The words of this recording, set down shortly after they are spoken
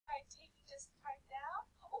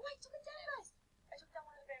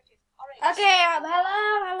Okay,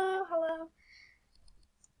 hello.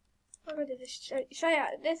 I'm going to just show you.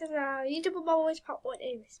 This is a YouTuber Boys Part 1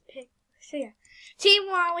 anyways. So yeah. Team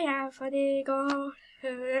 1 we have Funny Go. So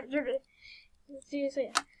yeah.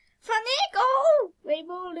 Funny Go!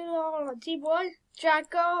 Rainbow Little Team 1,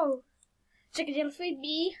 Draco, Chicken Jellyfish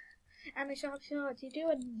B, and the Shark Shot Team 2,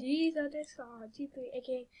 and these are this Team 3,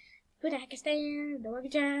 aka Who the Heck is Stan, the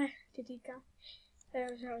Wuggy Jack, Titika.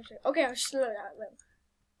 Okay, I'll slow down a little.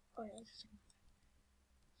 Oh yeah,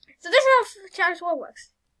 so this is how challenge 1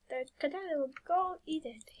 works. The contestant will go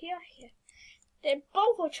either here or here. They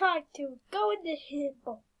both will try to go in the hidden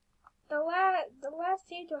bowl. The last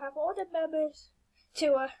team to have all the members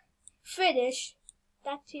to finish,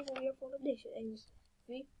 that team will be a full elimination. And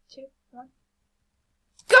 3, 2, 1,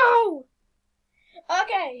 go!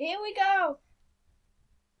 Okay, here we go.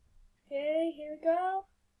 Okay, here we go.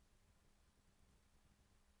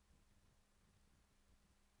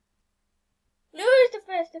 Lose the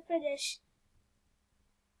first to finish.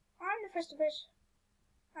 I'm the first to finish.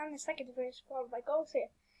 I'm the second to finish, followed by goals here.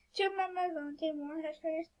 2 members on Team 1 has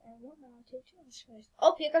finished, and 1 member on Team 2 has finished.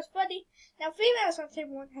 Oh, here goes Buddy. Now 3 members on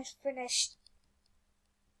Team 1 has finished.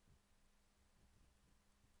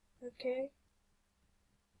 Okay.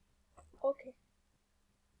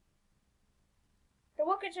 The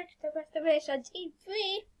worker checks the first to finish on Team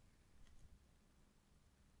 3.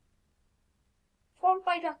 Followed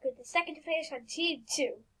by Doctor, the second to finish on Team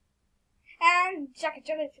 2. And Jack and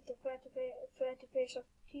Johnny for the third to finish on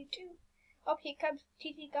Team 2. Up here comes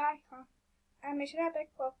TT Guy, Animation Epic,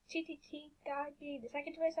 well, TTT Guy being the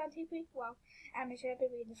second to finish on Team 3, while Animation Epic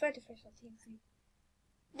being the third to finish on Team 3.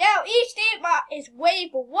 Now each team is waiting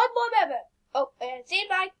for one more member. Oh, and seems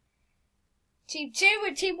like Team 2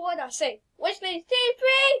 and Team 1 are safe, which means Team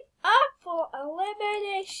 3 up for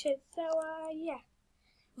elimination. So, yeah.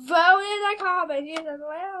 Vote in the comments using the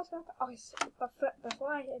layout stuff. Oh,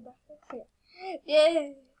 before I hit that,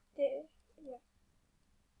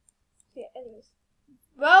 yeah, anyways.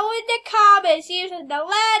 Vote in the comments using the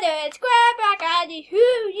letter and square back ID who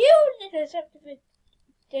you deserve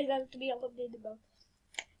to be eliminated the most.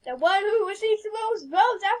 The one who receives the most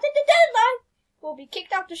votes after the deadline will be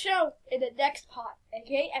kicked off the show in the next part,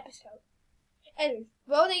 aka episode. Anyways,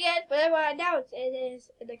 vote again, whatever I announce it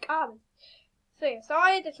is in the comments. So yeah,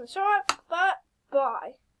 sorry this was short, but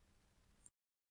bye.